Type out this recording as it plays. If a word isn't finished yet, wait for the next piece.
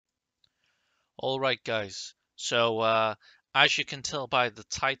All right, guys. As you can tell by the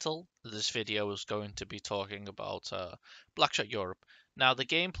title, this video is going to be talking about Blackshot Europe. Now, the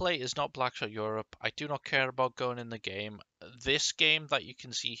gameplay is not Blackshot Europe. I do not care about going in the game. This game that you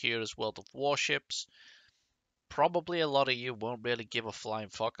can see here is World of Warships. Probably a lot of you won't really give a flying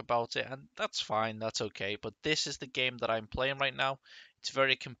fuck about it, and that's fine, that's okay. But this is the game that I'm playing right now. It's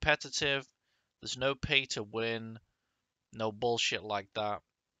very competitive. There's no pay to win, no bullshit like that.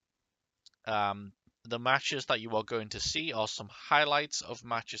 Um, the matches that you are going to see are some highlights of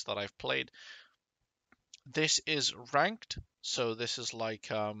matches that I've played. This is ranked, so this is like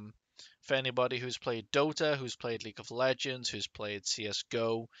for anybody who's played Dota, who's played League of Legends, who's played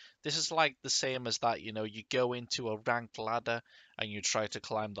CS:GO. This is like the same as that. You go into a ranked ladder and you try to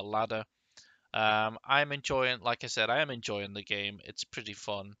climb the ladder. I'm enjoying, like I said, I am enjoying the game. It's pretty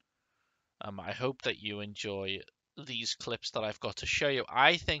fun. I hope that you enjoy these clips that I've got to show you.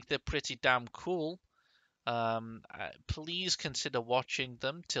 I think they're pretty damn cool. Please consider watching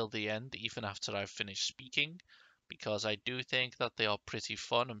them till the end, even after I've finished speaking, because I do think that they are pretty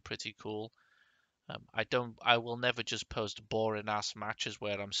fun and pretty cool. I will never just post boring ass matches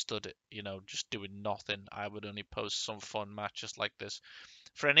where I'm stood, just doing nothing. I would only post some fun matches like this.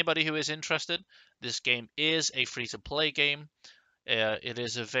 For anybody who is interested, this game is a free to play game. It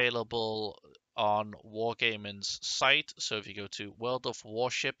is available on Wargaming's site. So if you go to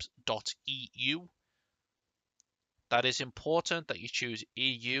worldofwarships.eu, that is important that you choose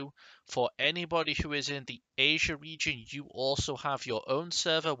EU. For anybody who is in the Asia region, you also have your own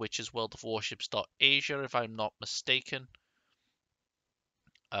server, which is worldofwarships.asia, if I'm not mistaken.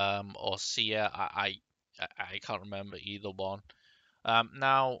 Or SIA, I can't remember either one.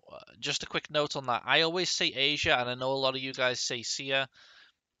 Now, just a quick note on that. I always say Asia, and I know a lot of you guys say SIA.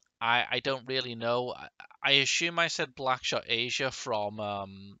 I don't really know. I assume I said Blackshot Asia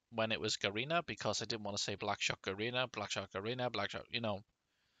from when it was Garena because I didn't want to say Blackshot Garena, Blackshot Garena, Blackshot,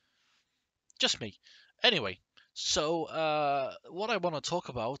 just me. Anyway, so what I want to talk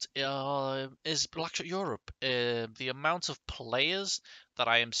about is Blackshot Europe. The amount of players that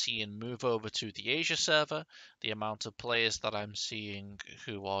I am seeing move over to the Asia server, the amount of players that I'm seeing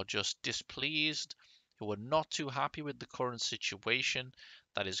who are just displeased, who are not too happy with the current situation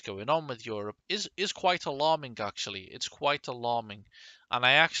that is going on with Europe is quite alarming actually. It's quite alarming. And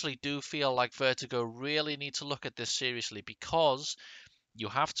I actually do feel like Vertigo really need to look at this seriously because you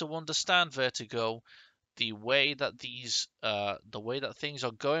have to understand, Vertigo, the way that things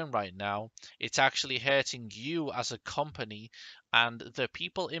are going right now, it's actually hurting you as a company, and the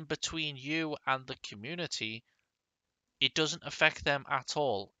people in between you and the community, it doesn't affect them at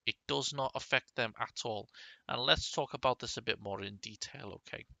all. It does not affect them at all. And let's talk about this a bit more in detail,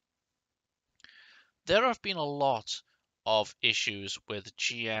 okay? There have been a lot of issues with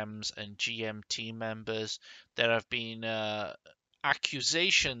GMs and GM team members. There have been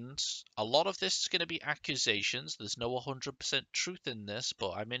accusations. A lot of this is going to be accusations. There's no 100% truth in this,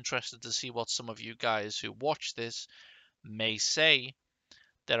 but I'm interested to see what some of you guys who watch this may say.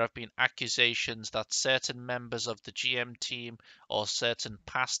 There have been accusations that certain members of the GM team or certain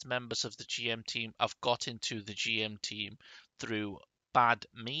past members of the GM team have got into the GM team through bad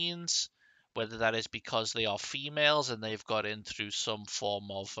means, whether that is because they are females and they've got in through some form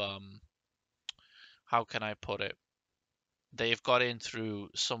of, how can I put it? They've got in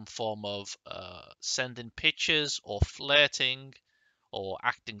through some form of sending pictures or flirting or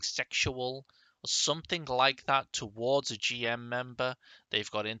acting sexual or something like that towards a GM member.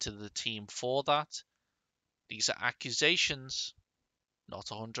 They've got into the team for that. These are accusations, not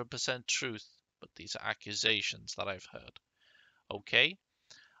 100% truth, but these are accusations that I've heard. Okay?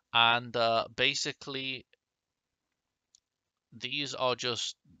 And basically, these are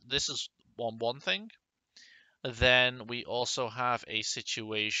just, this is one thing. Then we also have a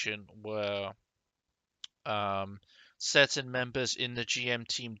situation where um, certain members in the GM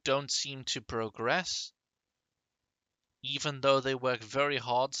team don't seem to progress. Even though they work very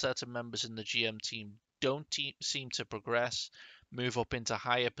hard, certain members in the GM team don't seem to progress, move up into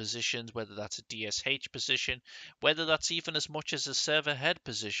higher positions, whether that's a DSH position, whether that's even as much as a server head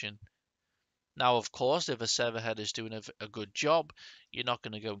position. Now, of course, if a server head is doing a good job, you're not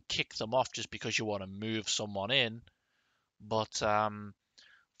going to go and kick them off just because you want to move someone in. But,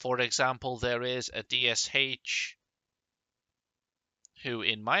 for example, there is a DSH who,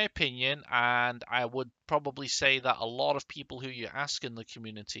 in my opinion, and I would probably say that a lot of people who you ask in the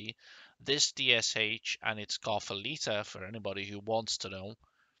community, this DSH, and it's Garfalita for anybody who wants to know,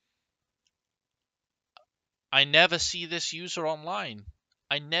 I never see this user online.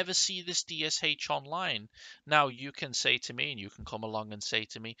 I never see this DSH online. Now you can say to me, and you can come along and say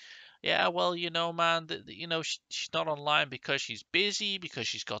to me, yeah, well, man, she's not online because she's busy, because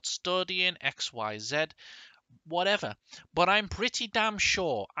she's got studying, X, Y, Z, whatever. But I am pretty damn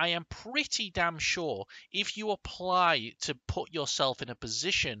sure, if you apply to put yourself in a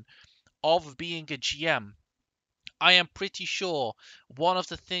position of being a GM, I am pretty sure one of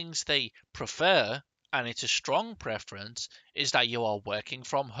the things they prefer, and it's a strong preference, is that you are working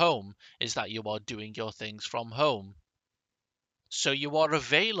from home, is that you are doing your things from home. So you are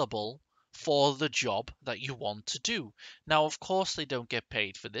available for the job that you want to do. Now, of course, they don't get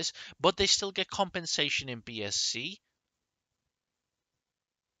paid for this, but they still get compensation in BSC.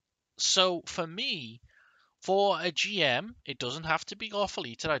 So for me, for a GM, it doesn't have to be off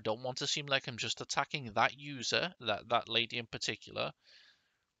Elite. I don't want to seem like I'm just attacking that user, that lady in particular.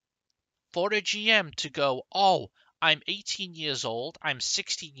 For a GM to go, oh, I'm 18 years old, I'm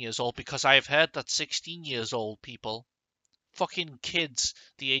 16 years old, because I've heard that 16 years old people, fucking kids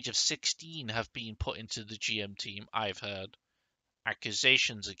the age of 16, have been put into the GM team, I've heard.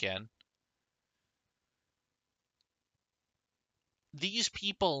 Accusations again. These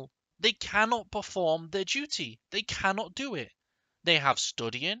people, they cannot perform their duty. They cannot do it. They have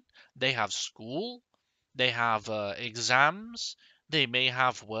studying, they have school, they have exams, they may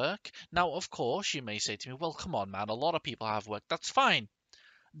have work. Now, of course, you may say to me, well, come on, man, a lot of people have work. That's fine.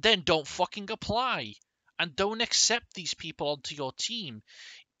 Then don't fucking apply. And don't accept these people onto your team.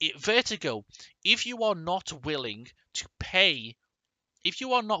 Vertigo, if you are not willing to pay, if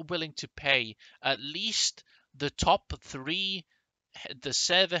you are not willing to pay at least the top three, the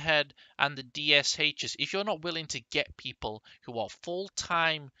server head and the DSHs, if you're not willing to get people who are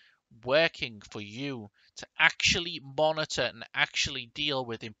full-time working for you to actually monitor and actually deal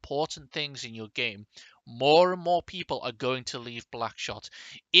with important things in your game, more and more people are going to leave Blackshot.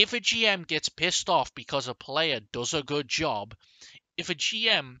 If a GM gets pissed off because a player does a good job, if a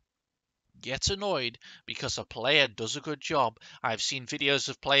GM gets annoyed because a player does a good job. I've seen videos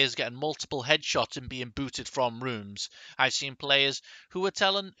of players getting multiple headshots and being booted from rooms. I've seen players who were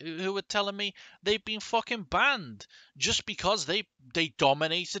telling me they've been fucking banned just because they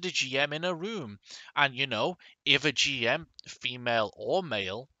dominated a GM in a room. And if a GM, female or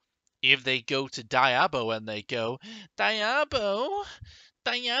male, if they go to Diabo and they go, Diabo,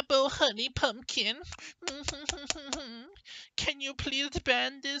 Diabo Honey Pumpkin, can you please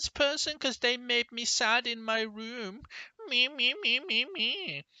ban this person because they made me sad in my room? Me, me, me, me,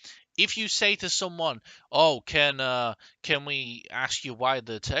 me. If you say to someone, "Oh, can we ask you why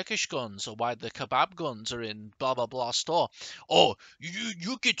the Turkish guns or why the kebab guns are in blah blah blah store?" "Oh,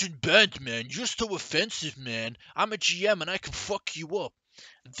 you're getting banned, man. You're so offensive, man. I'm a GM and I can fuck you up."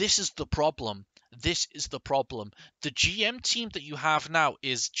 This is the problem. This is the problem. The GM team that you have now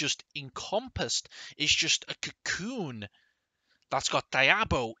is just encompassed. It's just a cocoon that's got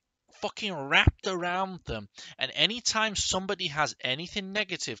Diabo fucking wrapped around them. And anytime somebody has anything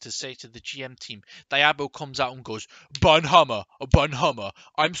negative to say to the GM team, Diabo comes out and goes, Banhammer, Banhammer.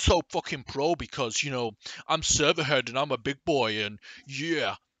 I'm so fucking pro because, I'm server head and I'm a big boy and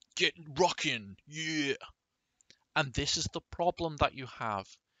yeah, get rocking, yeah. And this is the problem that you have.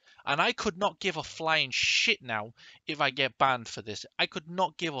 And I could not give a flying shit now if I get banned for this. I could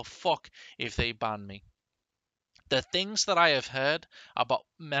not give a fuck if they ban me. The things that I have heard about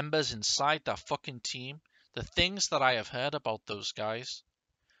members inside that fucking team, the things that I have heard about those guys,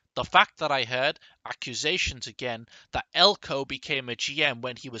 the fact that I heard accusations again that Elko became a GM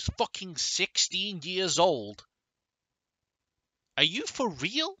when he was fucking 16 years old. Are you for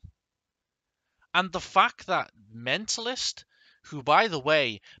real? And the fact that Mentalist, who, by the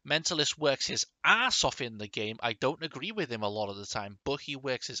way, Mentalist works his ass off in the game. I don't agree with him a lot of the time, but he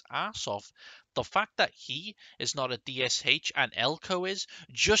works his ass off. The fact that he is not a DSH and Elko is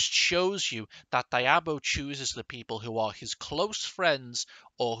just shows you that Diabo chooses the people who are his close friends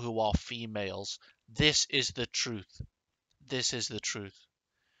or who are females. This is the truth. This is the truth.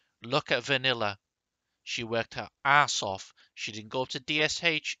 Look at Vanilla. She worked her ass off. She didn't go to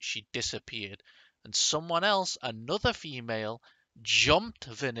DSH, she disappeared. And someone else, another female, jumped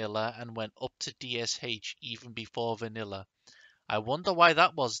Vanilla and went up to DSH even before Vanilla. I wonder why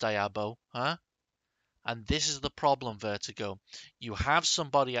that was, Diabo, huh? And this is the problem, Vertigo. You have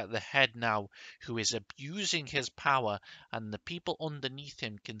somebody at the head now who is abusing his power, and the people underneath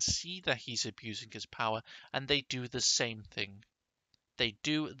him can see that he's abusing his power, and they do the same thing. they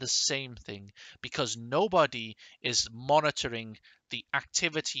do the same thing because nobody is monitoring the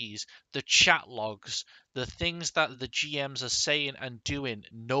activities, the chat logs, the things that the GMs are saying and doing.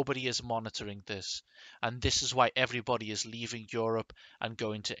 Nobody is monitoring this. And this is why everybody is leaving Europe and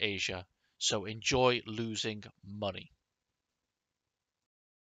going to Asia. So enjoy losing money.